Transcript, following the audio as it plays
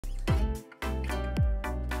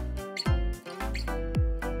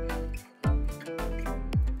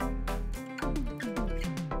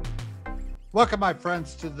Welcome, my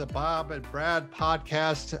friends, to the Bob and Brad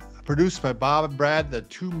podcast, produced by Bob and Brad, the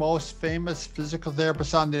two most famous physical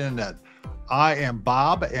therapists on the internet. I am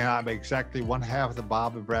Bob, and I'm exactly one half of the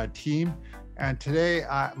Bob and Brad team. And today,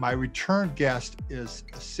 my return guest is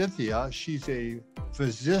Cynthia. She's a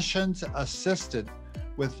physician's assistant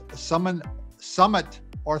with Summit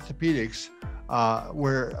Orthopedics.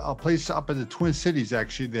 We're a place up in the Twin Cities,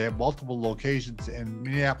 actually. They have multiple locations in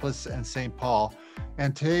Minneapolis and St. Paul.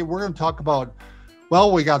 And today we're going to talk about,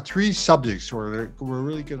 well, we got three subjects we're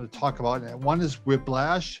really going to talk about. And one is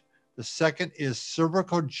whiplash. The second is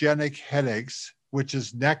cervicogenic headaches, which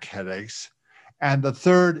is neck headaches. And the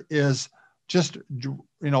third is just,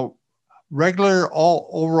 regular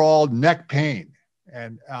overall neck pain.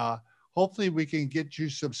 And hopefully we can get you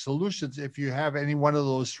some solutions if you have any one of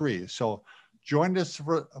those three. So join us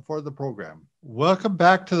for the program. Welcome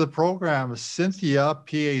back to the program, Cynthia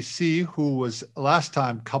PA-C, who was last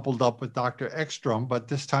time coupled up with Dr. Ekstrom, but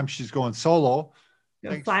this time she's going solo.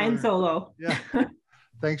 Flying solo. Yeah.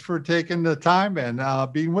 Thanks for taking the time and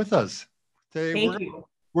being with us. Today,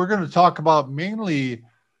 we're going to talk about mainly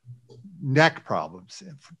neck problems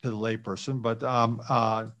to the layperson, but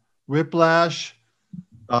whiplash,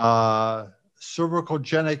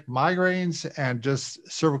 cervicogenic migraines, and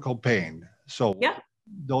just cervical pain. So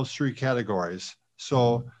those three categories.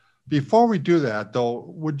 So before we do that, though,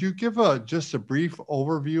 would you give just a brief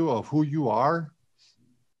overview of who you are?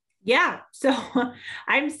 Yeah. So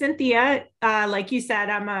I'm Cynthia. Like you said,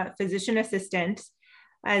 I'm a physician assistant.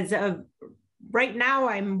 As of right now,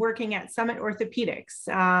 I'm working at Summit Orthopedics,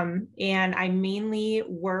 and I mainly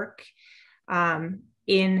work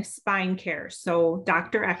in spine care. So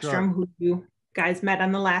Dr. Ekstrom, who you guys met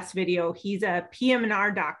on the last video, he's a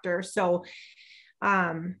PM&R doctor. So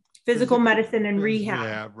physical medicine and rehab.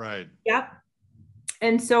 Yeah, right. Yep.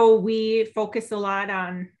 And so we focus a lot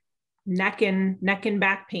on neck and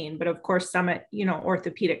back pain, but of course, Summit,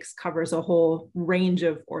 orthopedics covers a whole range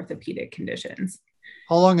of orthopedic conditions.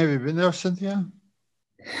 How long have you been there, Cynthia?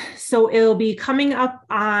 So it'll be coming up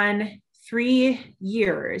on 3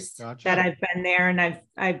 years Gotcha. That I've been there, and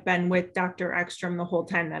I've been with Dr. Ekstrom the whole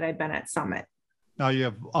time that I've been at Summit. Now you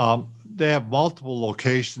have they have multiple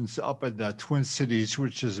locations up in the Twin Cities,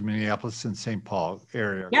 which is Minneapolis and St. Paul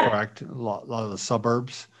area, correct? A lot of the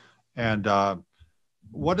suburbs. And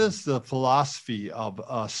what is the philosophy of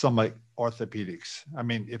Summit Orthopedics? I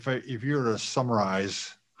mean, if you were to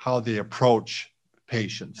summarize how they approach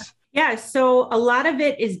patients. Yeah, so a lot of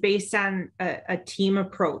it is based on a team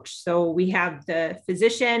approach. So we have the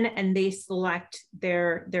physician, and they select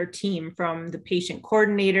their team from the patient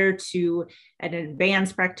coordinator to an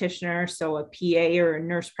advanced practitioner, so a PA or a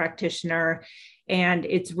nurse practitioner. And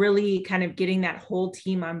it's really kind of getting that whole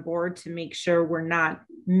team on board to make sure we're not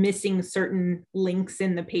missing certain links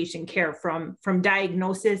in the patient care, from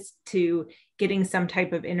diagnosis to getting some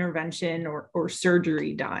type of intervention or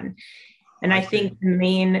surgery done. And I think the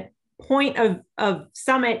main point of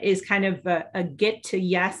Summit is kind of a get to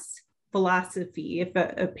yes philosophy. If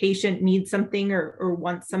a patient needs something or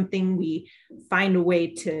wants something, we find a way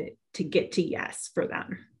to get to yes for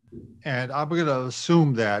them. And I'm going to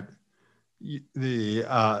assume that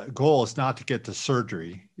the goal is not to get to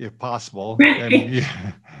surgery, if possible. Right.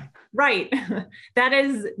 Right. That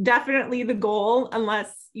is definitely the goal,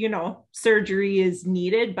 unless, surgery is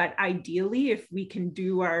needed. But ideally, if we can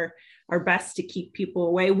do our best to keep people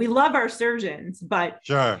away. We love our surgeons, but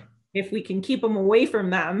if we can keep them away from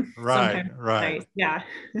them, right. Nice. Yeah.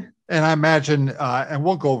 And I imagine, and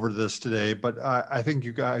we'll go over this today, but I think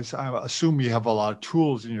you guys, I assume you have a lot of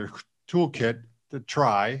tools in your toolkit to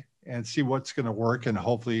try and see what's going to work and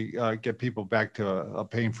hopefully get people back to a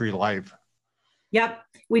pain-free life. Yep.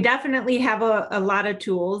 We definitely have a lot of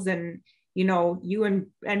tools, and, you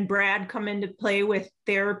and Brad come into play with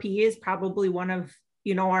therapy is probably one of,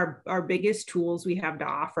 our biggest tools we have to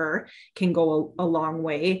offer, can go a long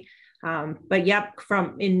way. But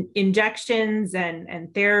from injections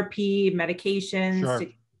and therapy, medications to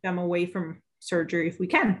keep them away from surgery if we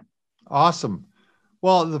can. Awesome.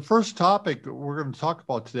 Well, the first topic we're going to talk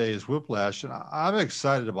about today is whiplash. And I'm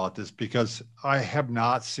excited about this because I have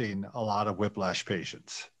not seen a lot of whiplash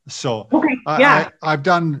patients. So I've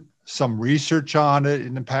done some research on it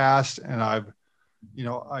in the past, and I've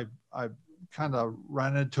kind of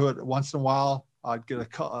run into it once in a while. I'd get an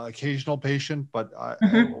occasional patient, but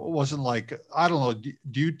it wasn't like, I don't know.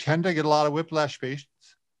 Do you tend to get a lot of whiplash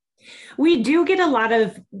patients? We do get a lot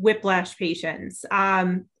of whiplash patients.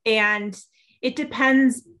 And it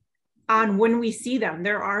depends on when we see them.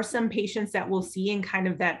 There are some patients that we'll see in kind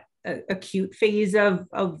of that acute phase of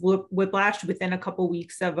whiplash within a couple of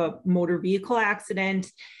weeks of a motor vehicle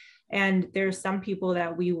accident. And there's some people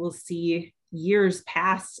that we will see years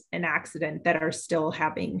past an accident that are still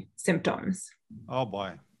having symptoms. Oh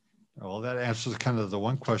boy. Well, that answers kind of the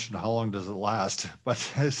one question, how long does it last? But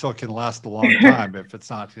so it can last a long time if it's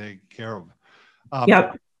not taken care of.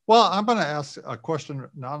 Yep. Well, I'm going to ask a question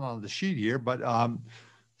not on the sheet here, but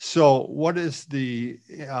so what is the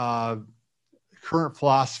current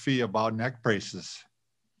philosophy about neck braces?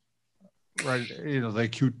 Right,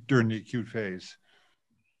 during the acute phase.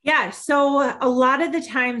 Yeah, so a lot of the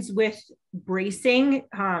times with bracing,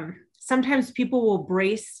 sometimes people will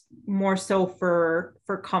brace more so for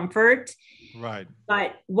comfort. Right.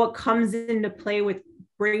 But what comes into play with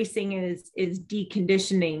bracing is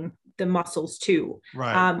deconditioning the muscles too.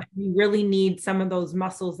 Right. You really need some of those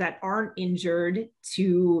muscles that aren't injured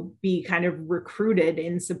to be kind of recruited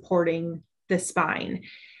in supporting the spine.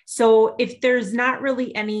 So if there's not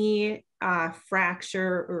really any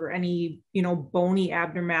fracture or any, bony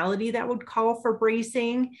abnormality that would call for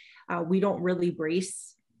bracing, we don't really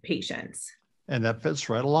brace patients. And that fits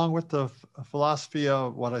right along with the philosophy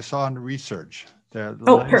of what I saw in the research.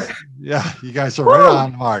 Perfect. Yeah, you guys are right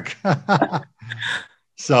on, Mark.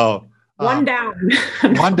 So one down.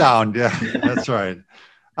 One down. Yeah, that's right.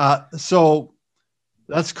 So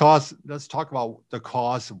let's talk about the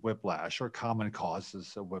cause of whiplash or common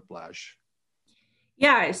causes of whiplash.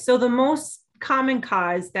 Yeah. So the most common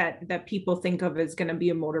cause that people think of is going to be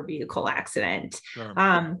a motor vehicle accident.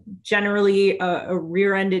 Sure. Generally a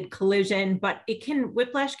rear-ended collision, but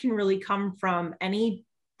whiplash can really come from any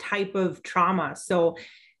type of trauma. So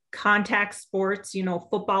contact sports,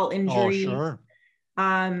 football injury, oh,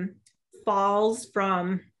 sure. Falls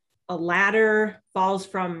from a ladder, falls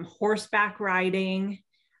from horseback riding,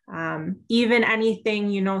 even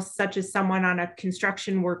anything, such as someone on a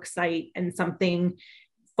construction work site and something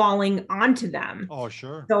falling onto them. Oh,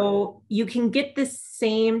 sure. So you can get the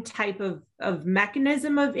same type of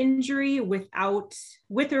mechanism of injury with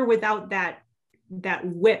or without that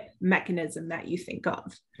whip mechanism that you think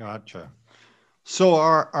of. Gotcha. So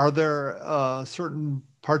are there certain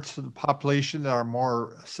parts of the population that are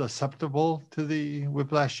more susceptible to the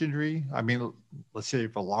whiplash injury? I mean, let's say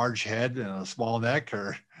if a large head and a small neck,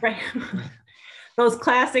 or right. Those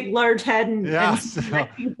classic large head and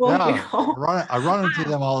neck people. Yeah, I run into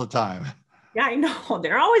them all the time. Yeah, I know.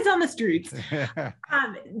 They're always on the streets.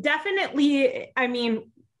 Definitely, I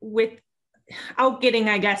mean, without getting,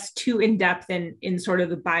 I guess, too in-depth in sort of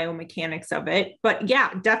the biomechanics of it. But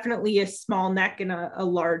yeah, definitely a small neck and a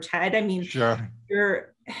large head. I mean, sure.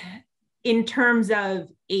 In terms of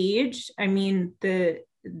age, I mean, the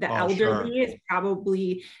elderly is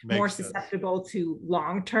probably more susceptible to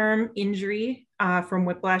long-term injury from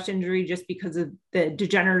whiplash injury, just because of the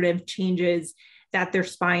degenerative changes that their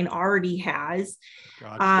spine already has.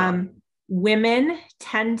 Gotcha. Women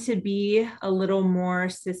tend to be a little more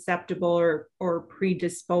susceptible or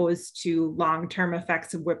predisposed to long-term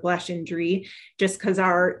effects of whiplash injury, just because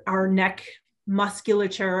our neck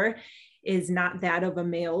musculature is not that of a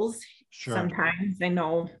male's. Sure. Sometimes I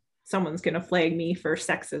know someone's going to flag me for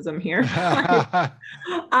sexism here.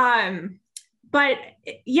 But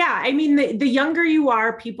yeah, I mean, the younger you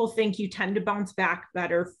are, people think you tend to bounce back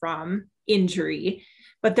better from injury,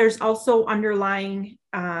 but there's also underlying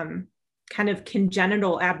kind of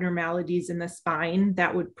congenital abnormalities in the spine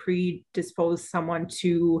that would predispose someone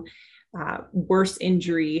to worse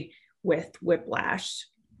injury with whiplash.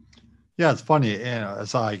 Yeah, it's funny.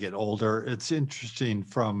 As I get older, it's interesting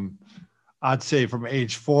I'd say from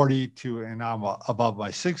age 40 to, and I'm above my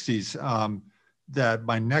 60s, that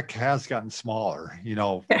my neck has gotten smaller,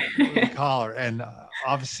 the collar, and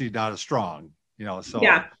obviously not as strong, so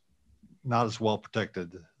yeah. Not as well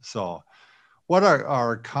protected. So what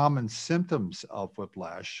are common symptoms of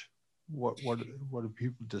whiplash? What do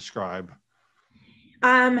people describe?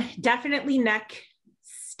 Definitely neck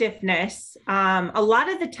stiffness. A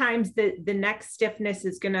lot of the times the neck stiffness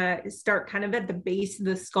is going to start kind of at the base of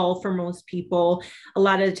the skull for most people. A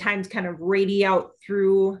lot of the times kind of radiate out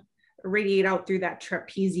through that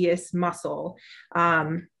trapezius muscle.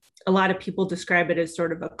 A lot of people describe it as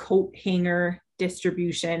sort of a coat hanger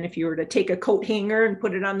distribution. If you were to take a coat hanger and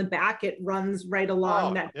put it on the back, it runs right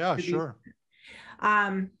along that. Yeah, sure.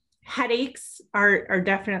 Headaches are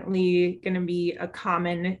definitely going to be a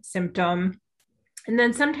common symptom. And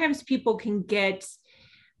then sometimes people can get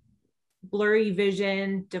blurry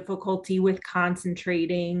vision, difficulty with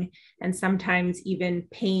concentrating, and sometimes even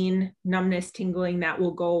pain, numbness, tingling that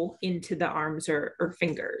will go into the arms or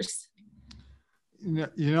fingers. You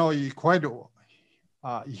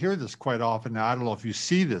hear this quite often. I don't know if you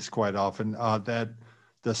see this quite often, that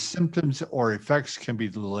the symptoms or effects can be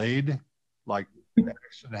delayed, like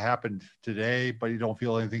accident happened today, but you don't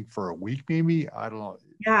feel anything for a week, maybe? I don't know.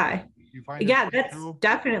 Yeah. You find That's true?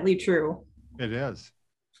 definitely true. It is.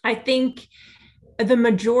 I think the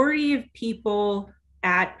majority of people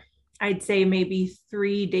at, I'd say maybe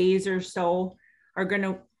 3 days or so, are going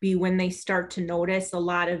to be when they start to notice a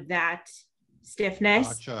lot of that stiffness.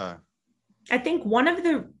 Gotcha. I think one of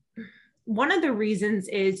the reasons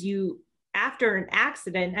is after an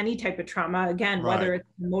accident, any type of trauma, again, whether it's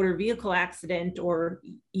a motor vehicle accident or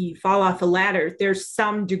you fall off a ladder, there's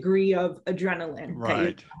some degree of adrenaline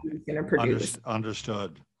that you're going to produce.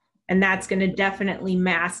 Understood. And that's going to definitely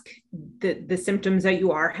mask the symptoms that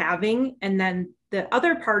you are having. And then the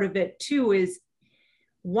other part of it too is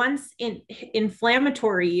once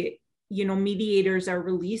inflammatory, mediators are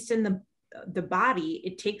released in the body,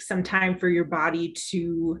 it takes some time for your body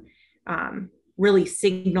to really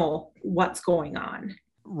signal what's going on.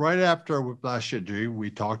 Right after a whiplash injury, we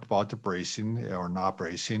talked about the bracing or not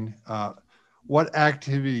bracing. What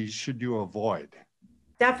activities should you avoid?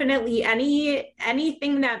 Definitely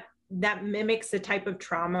anything that mimics the type of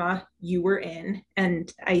trauma you were in.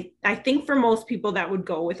 And I think for most people that would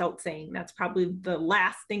go without saying. That's probably the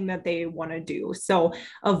last thing that they want to do. So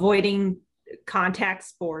avoiding contact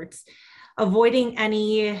sports, avoiding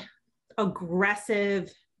any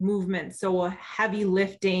aggressive movement, so heavy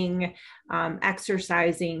lifting,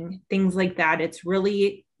 exercising, things like that. It's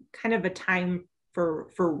really kind of a time for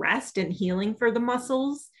rest and healing for the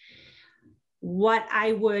muscles. What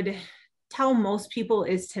I would tell most people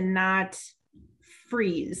is to not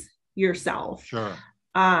freeze yourself. Sure.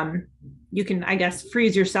 You can, I guess,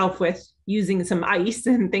 freeze yourself with using some ice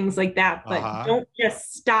and things like that, but don't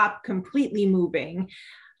just stop completely moving.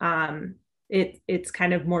 It's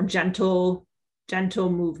kind of more gentle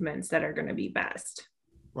movements that are going to be best.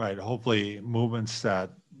 Right. Hopefully movements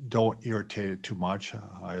that don't irritate it too much,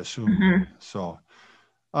 I assume. Mm-hmm. So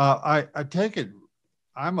I take it,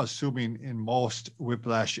 I'm assuming in most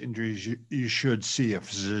whiplash injuries, you should see a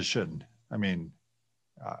physician. I mean,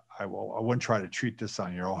 I wouldn't try to treat this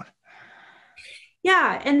on your own.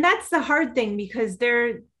 Yeah. And that's the hard thing, because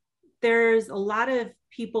there's a lot of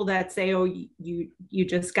people that say, oh, you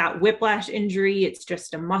just got whiplash injury. It's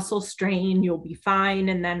just a muscle strain. You'll be fine.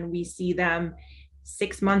 And then we see them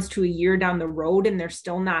 6 months to a year down the road and they're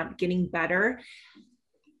still not getting better.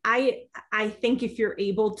 I think if you're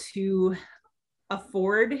able to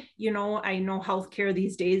afford, I know healthcare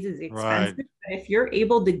these days is expensive, but if you're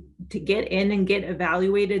able to get in and get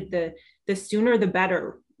evaluated, the sooner the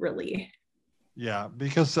better, really. Yeah,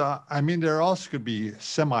 because there also could be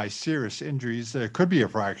semi-serious injuries. There could be a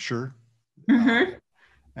fracture, mm-hmm.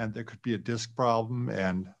 And there could be a disc problem,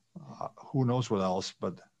 and who knows what else.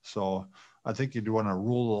 But so I think you'd want to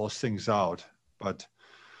rule those things out. But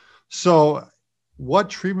so, what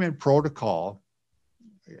treatment protocol,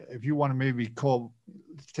 if you want to maybe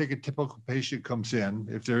take a typical patient comes in,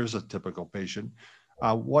 if there is a typical patient,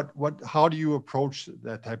 how do you approach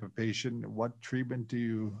that type of patient? What treatment do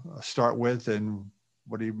you start with, and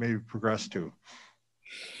what do you maybe progress to?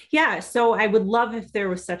 Yeah, so I would love if there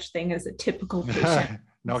was such thing as a typical patient.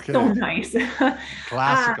 No kidding. So nice.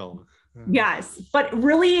 Classical. Yes, but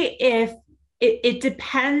really, if it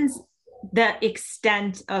depends the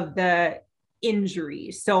extent of the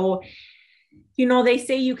injury. So, they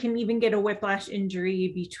say you can even get a whiplash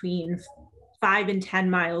injury between 5 and 10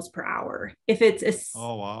 miles per hour. If it's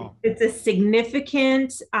it's a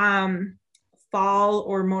significant fall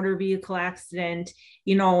or motor vehicle accident,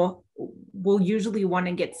 we'll usually want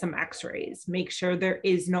to get some x-rays, make sure there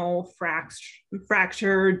is no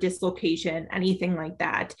fracture, dislocation, anything like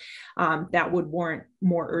that, that would warrant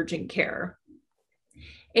more urgent care.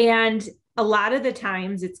 And a lot of the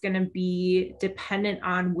times it's going to be dependent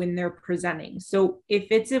on when they're presenting. So if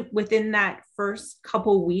it's within that first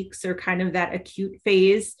couple weeks or kind of that acute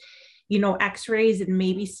phase, x-rays and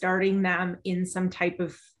maybe starting them in some type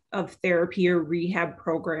of therapy or rehab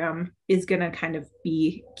program is going to kind of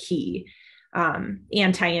be key.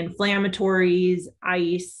 Anti-inflammatories,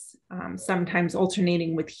 ice, sometimes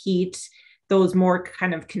alternating with heat, those more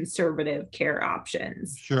kind of conservative care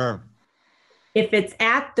options. Sure. If it's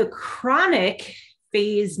at the chronic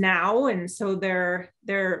phase now, and so they're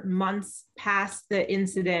months past the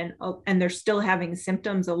incident and they're still having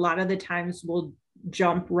symptoms, a lot of the times we'll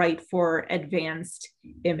jump right for advanced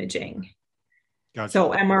imaging. Gotcha.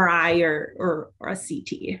 So MRI or a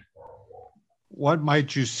CT. What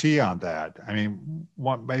might you see on that?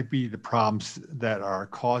 What might be the problems that are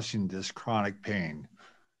causing this chronic pain?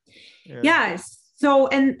 Yes. So,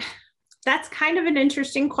 and that's kind of an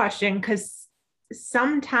interesting question, because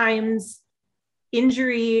sometimes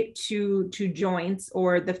injury to joints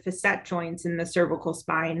or the facet joints in the cervical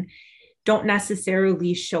spine don't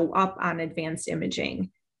necessarily show up on advanced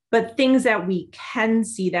imaging. But things that we can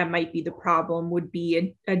see that might be the problem would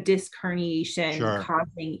be a disc herniation Sure.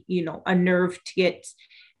 causing, a nerve to get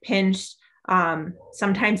pinched.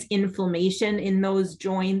 Sometimes inflammation in those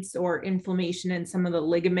joints or inflammation in some of the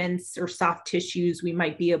ligaments or soft tissues we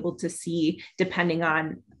might be able to see depending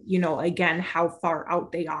on, again, how far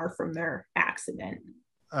out they are from their accident.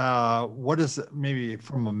 What is it, maybe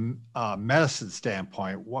from a medicine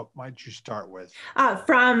standpoint, what might you start with?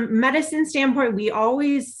 From medicine standpoint, we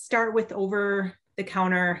always start with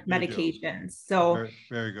over-the-counter medications. So very,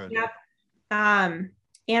 very good. Yep.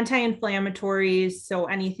 Anti-inflammatories. So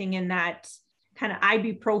anything in that kind of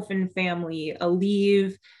ibuprofen family,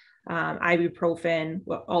 Aleve, ibuprofen,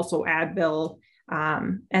 also Advil,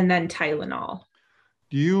 and then Tylenol.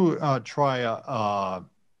 Do you try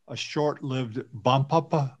a short-lived bump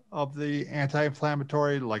up of the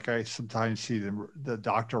anti-inflammatory? Like I sometimes see the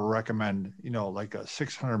doctor recommend, like a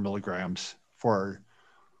 600 milligrams for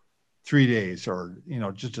 3 days or,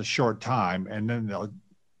 just a short time, and then they'll,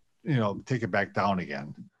 take it back down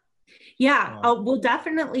again. Yeah, we'll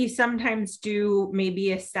definitely sometimes do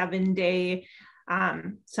maybe a 7-day,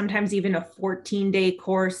 sometimes even a 14-day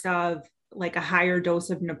course of like a higher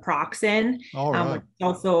dose of naproxen, which is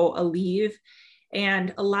also Aleve.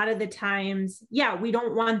 And a lot of the times, we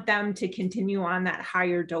don't want them to continue on that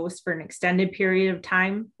higher dose for an extended period of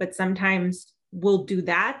time, but sometimes we'll do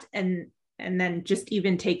that and then just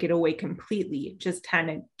even take it away completely, just kind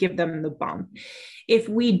of give them the bump. If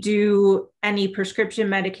we do any prescription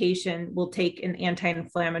medication, we'll take an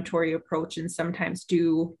anti-inflammatory approach and sometimes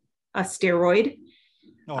do a steroid.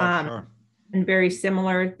 Sure. And very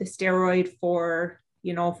similar, the steroid for,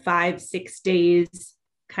 5-6 days,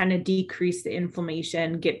 kind of decrease the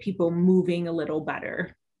inflammation, get people moving a little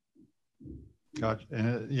better. Gotcha.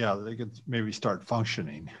 And they could maybe start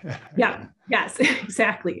functioning. Yes,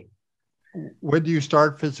 exactly. When do you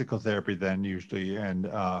start physical therapy then usually? And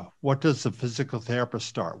what does the physical therapist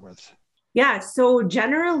start with? Yeah, so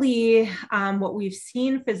generally what we've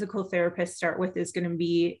seen physical therapists start with is going to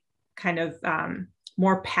be kind of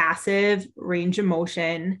more passive range of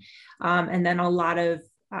motion, and then a lot of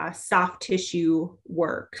soft tissue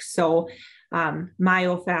work. So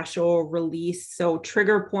myofascial release, so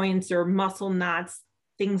trigger points or muscle knots,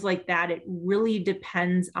 things like that. It really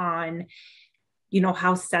depends on,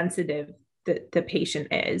 how sensitive the patient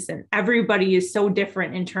is. And everybody is so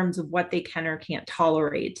different in terms of what they can or can't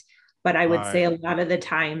tolerate. But I would say a lot of the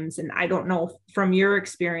times, and I don't know from your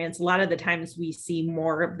experience, a lot of the times we see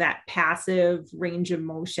more of that passive range of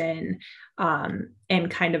motion, and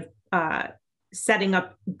kind of setting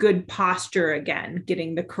up good posture again,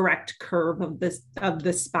 getting the correct curve of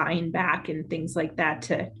the spine back and things like that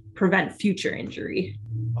to prevent future injury.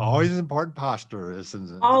 Always important posture, isn't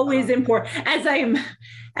it? Always important. As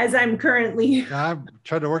I'm currently, I'm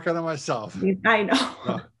trying to work on it myself. I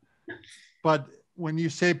know. But when you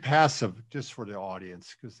say passive, just for the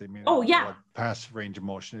audience, because they may not know what passive range of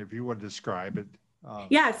motion, if you would describe it.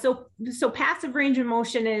 So passive range of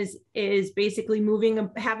motion is basically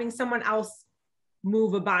having someone else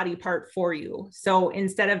move a body part for you. So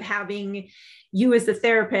instead of having you as the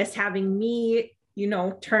therapist, having me,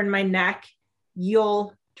 turn my neck,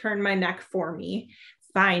 you'll turn my neck for me,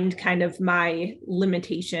 find kind of my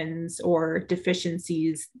limitations or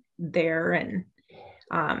deficiencies there, and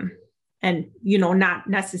not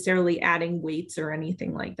necessarily adding weights or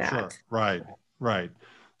anything like that. Sure. Right.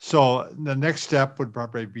 So the next step would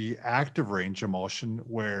probably be active range of motion,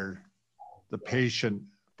 where the patient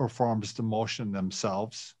performs the motion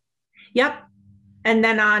themselves. Yep. And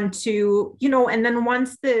then on to, and then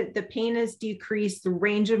once the pain is decreased, the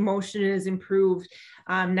range of motion is improved,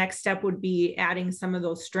 next step would be adding some of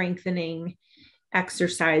those strengthening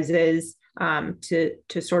exercises to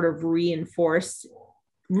sort of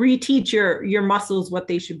reteach your muscles what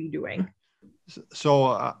they should be doing.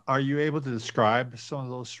 So are you able to describe some of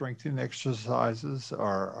those strengthening exercises,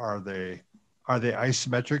 or are they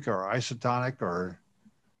isometric or isotonic or?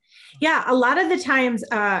 Yeah, a lot of the times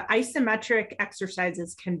isometric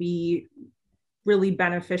exercises can be really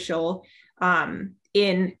beneficial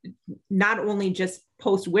in not only just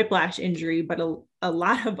post-whiplash injury, but a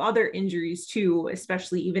lot of other injuries too,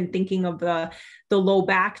 especially even thinking of the low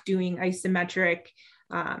back, doing isometric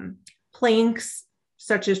planks,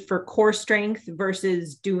 such as for core strength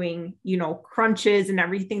versus doing, crunches and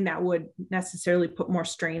everything that would necessarily put more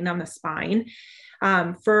strain on the spine.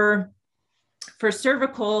 For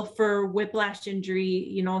cervical, for whiplash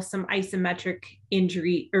injury, some isometric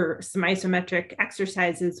injury or some isometric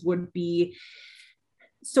exercises would be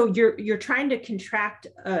so you're trying to contract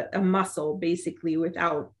a muscle basically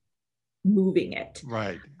without moving it.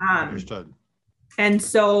 Right. Understood. And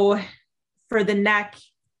so for the neck,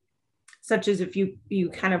 such as if you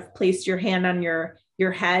kind of place your hand on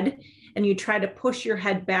your head and you try to push your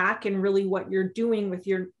head back, and really what you're doing with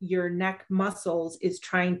your neck muscles is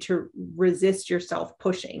trying to resist yourself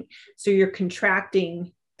pushing. So you're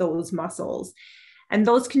contracting those muscles, and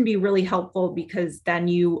those can be really helpful because then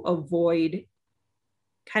you avoid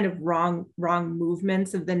kind of wrong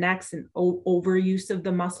movements of the necks and overuse of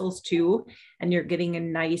the muscles too, and you're getting a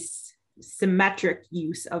nice symmetric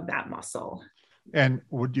use of that muscle. And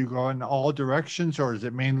would you go in all directions, or is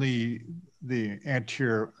it mainly the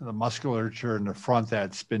anterior, the musculature in the front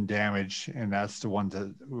that's been damaged, and that's the one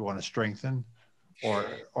that we want to strengthen?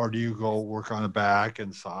 Or do you go work on the back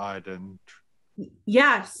and side? And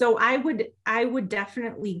yeah, so I would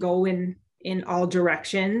definitely go in all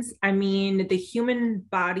directions. I mean, the human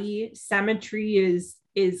body symmetry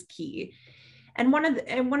is key. And one of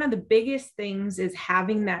the biggest things is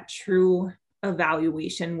having that true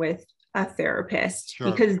evaluation with a therapist.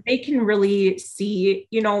 Sure. Because they can really see,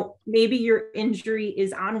 maybe your injury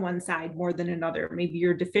is on one side more than another. Maybe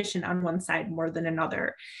you're deficient on one side more than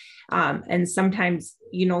another. And sometimes,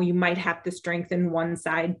 you might have to strengthen one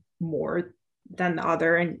side more than the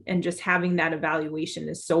other. And just having that evaluation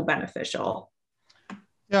is so beneficial.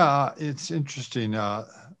 Yeah, it's interesting.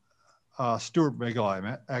 Stuart Miggle,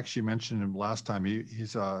 I actually mentioned him last time.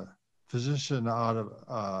 He's a physician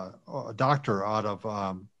a doctor out of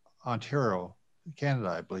Ontario, Canada,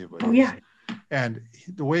 I believe it is. Oh, yeah. And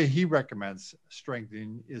the way he recommends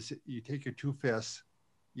strengthening is you take your two fists,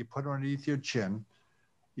 you put it underneath your chin,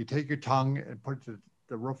 you take your tongue and put it to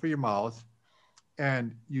the roof of your mouth,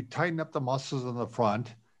 and you tighten up the muscles in the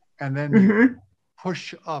front, and then you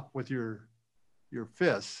push up with your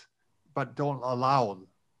fists, but don't allow,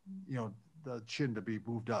 the chin to be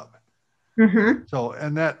moved up. So,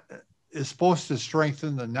 and that is supposed to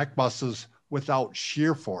strengthen the neck muscles without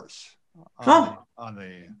shear force on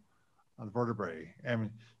the vertebrae. I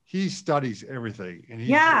mean, he studies everything, and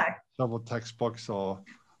he's several textbooks. So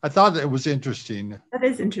I thought it was interesting. That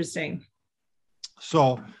is interesting.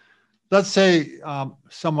 So let's say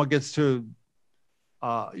someone gets to,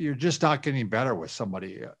 you're just not getting better with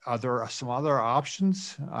somebody. Are there some other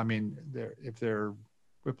options? I mean, if their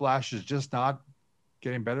whiplash is just not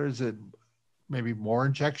getting better, is it maybe more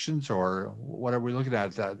injections, or what are we looking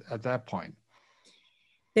at that point?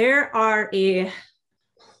 There are a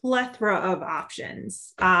plethora of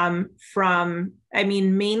options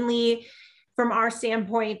mainly from our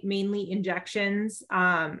standpoint, mainly injections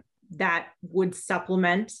that would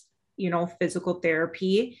supplement, physical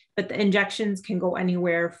therapy, but the injections can go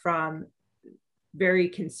anywhere from very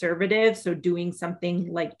conservative. So doing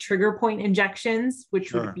something like trigger point injections,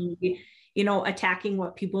 which would be, attacking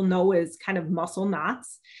what people know as kind of muscle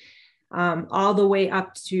knots, all the way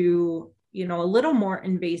up to, a little more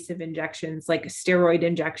invasive injections like steroid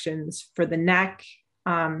injections for the neck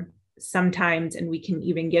sometimes. And we can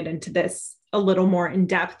even get into this a little more in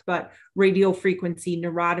depth, but radio frequency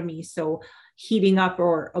neurotomy. So heating up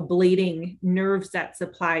or ablating nerves that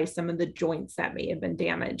supply some of the joints that may have been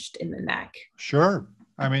damaged in the neck. Sure.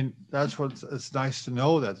 I mean, it's nice to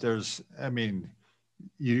know that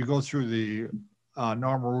you go through the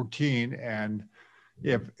normal routine, and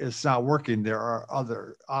if it's not working, there are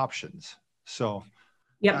other options. So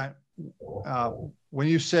when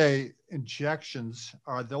you say injections,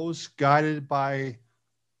 are those guided by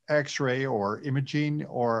X-ray or imaging,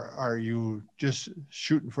 or are you just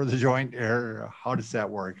shooting for the joint, or how does that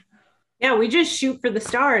work? Yeah, we just shoot for the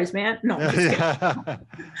stars, man. No,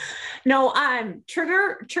 no.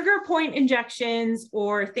 Trigger point injections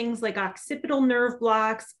or things like occipital nerve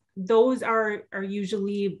blocks. Those are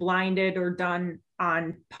usually blinded or done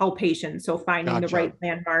on palpation. So finding the right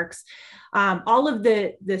landmarks. All of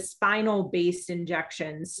the spinal based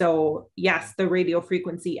injections. So yes, the radio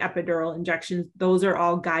frequency epidural injections, those are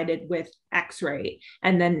all guided with X-ray.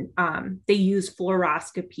 And then they use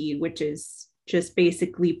fluoroscopy, which is just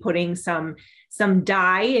basically putting some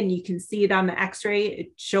dye, and you can see it on the X-ray.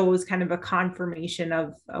 It shows kind of a confirmation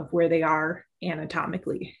of where they are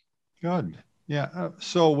anatomically. Good. Yeah.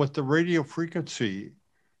 So with the radio frequency,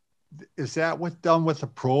 is that what's done with a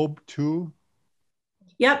probe too?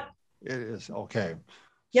 Yep. It is. Okay.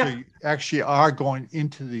 Yep. So you actually are going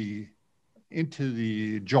into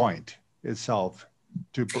the joint itself.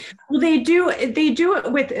 Well, they do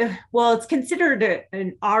it with, it's considered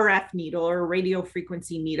an RF needle or a radio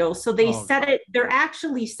frequency needle. So they they're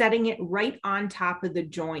actually setting it right on top of the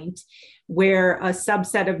joint where a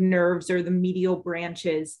subset of nerves or the medial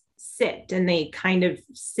branches sit, and they kind of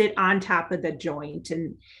sit on top of the joint,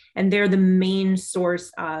 and they're the main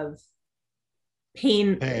source of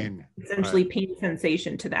pain, essentially right. pain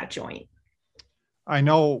sensation to that joint. I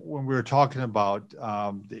know when we were talking about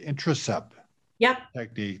the Intracept Yep.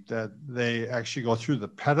 technique, that they actually go through the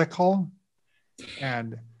pedicle,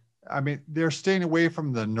 and I mean, they're staying away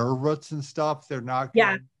from the nerve roots and stuff. They're not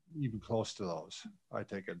going even close to those, I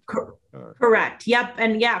take it. Correct. Yep.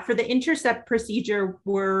 And yeah, for the Intracept procedure,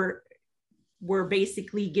 we're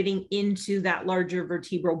basically getting into that larger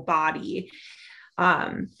vertebral body.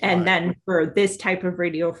 And then for this type of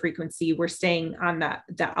radio frequency, we're staying on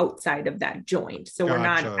the outside of that joint. So we're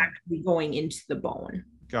not actually going into the bone.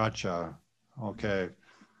 Gotcha. Okay.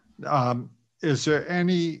 Is there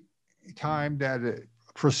any time that it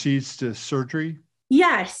proceeds to surgery?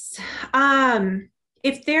 Yes.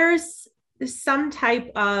 If there's some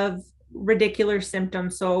type of radicular symptom,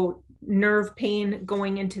 so nerve pain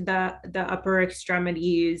going into the upper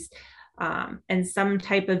extremities, and some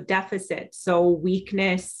type of deficit, so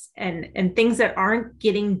weakness and things that aren't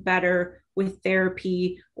getting better with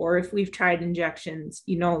therapy, or if we've tried injections,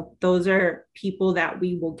 those are people that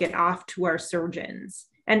we will get off to our surgeons.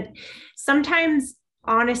 And sometimes,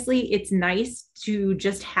 honestly, it's nice to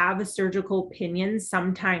just have a surgical opinion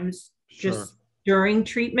sometimes just during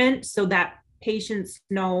treatment, so that patients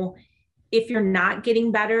know if you're not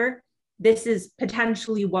getting better, this is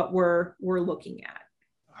potentially what we're looking at.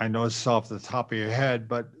 I know it's off the top of your head,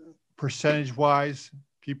 but percentage-wise,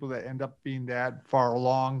 people that end up being that far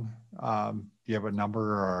along, do you have a number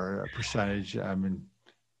or a percentage? I mean,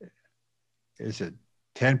 is it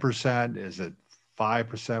 10%? Is it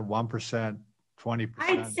 5%, 1%, 20%?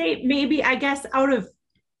 I'd say maybe, I guess, out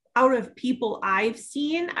of people I've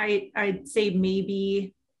seen, I'd say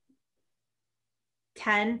maybe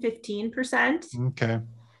 10, 15%. Okay.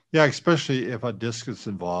 Yeah, especially if a disc is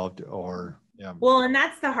involved, or yeah. Well, and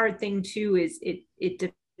that's the hard thing too, is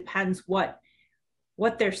it depends what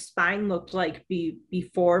their spine looked like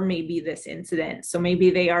before maybe this incident. So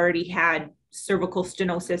maybe they already had cervical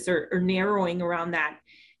stenosis or narrowing around that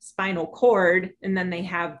spinal cord, and then they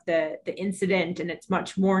have the incident and it's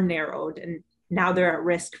much more narrowed, and now they're at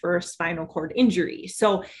risk for a spinal cord injury.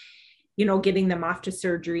 So, getting them off to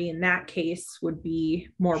surgery in that case would be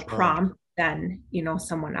more prompt than,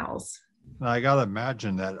 someone else. I got to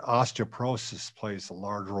imagine that osteoporosis plays a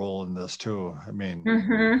large role in this too. I mean,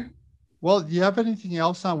 Well, do you have anything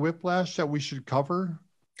else on whiplash that we should cover?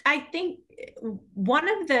 I think one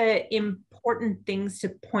of the important things to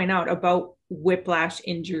point out about whiplash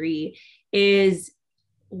injury is,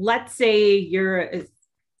 let's say you're a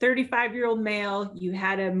 35-year-old male, you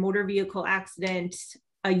had a motor vehicle accident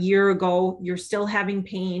a year ago, you're still having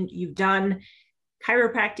pain, you've done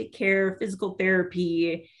chiropractic care, physical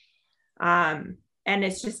therapy, and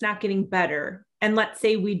it's just not getting better. And let's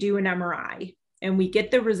say we do an MRI and we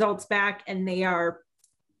get the results back and they are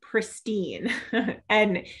pristine.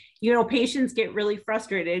 And, patients get really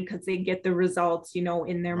frustrated because they get the results,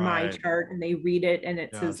 in their my chart, and they read it and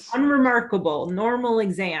it says unremarkable, normal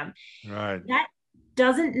exam. Right. That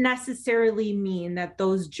doesn't necessarily mean that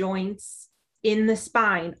those joints in the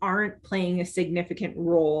spine aren't playing a significant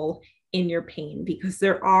role in your pain, because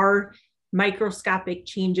there are microscopic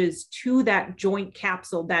changes to that joint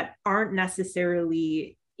capsule that aren't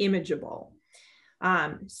necessarily imageable.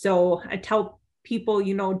 So I tell people,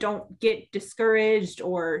 don't get discouraged,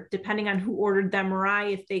 or depending on who ordered the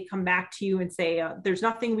MRI, if they come back to you and say, there's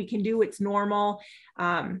nothing we can do, it's normal,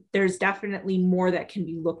 there's definitely more that can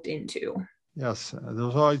be looked into. Yes,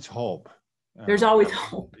 there's always hope. There's always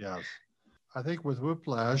hope. Yes. I think with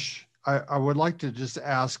whiplash, I would like to just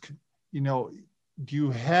ask, do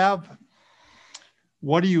you have,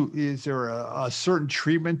 is there a certain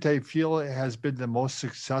treatment that you feel has been the most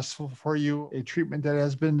successful for you? A treatment that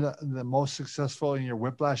has been the most successful in your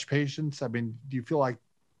whiplash patients? I mean, do you feel like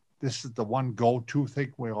this is the one go-to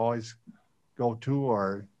thing we always go to,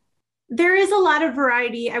 or? There is a lot of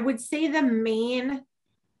variety. I would say the main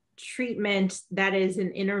treatment that is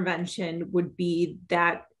an intervention would be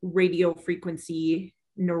that radio frequency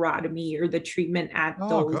neurotomy, or the treatment at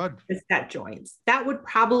those facet joints. That would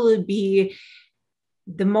probably be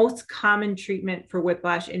the most common treatment for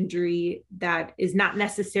whiplash injury that is not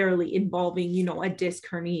necessarily involving, a disc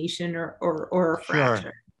herniation or a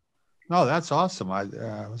fracture. No, that's awesome. I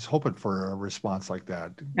was hoping for a response like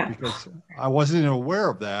that, because I wasn't aware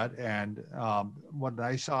of that. And what a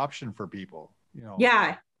nice option for people,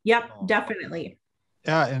 Yeah. Yep. Definitely.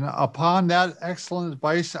 Yeah. And upon that excellent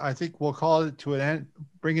advice, I think we'll call it to an end,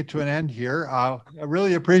 bring it to an end here. I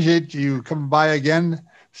really appreciate you coming by again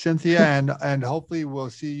Cynthia, and hopefully we'll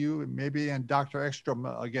see you maybe and Dr. Ekstrom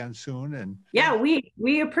again soon. And yeah,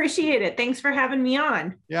 we appreciate it. Thanks for having me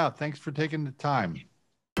on. yeah, thanks for taking the time.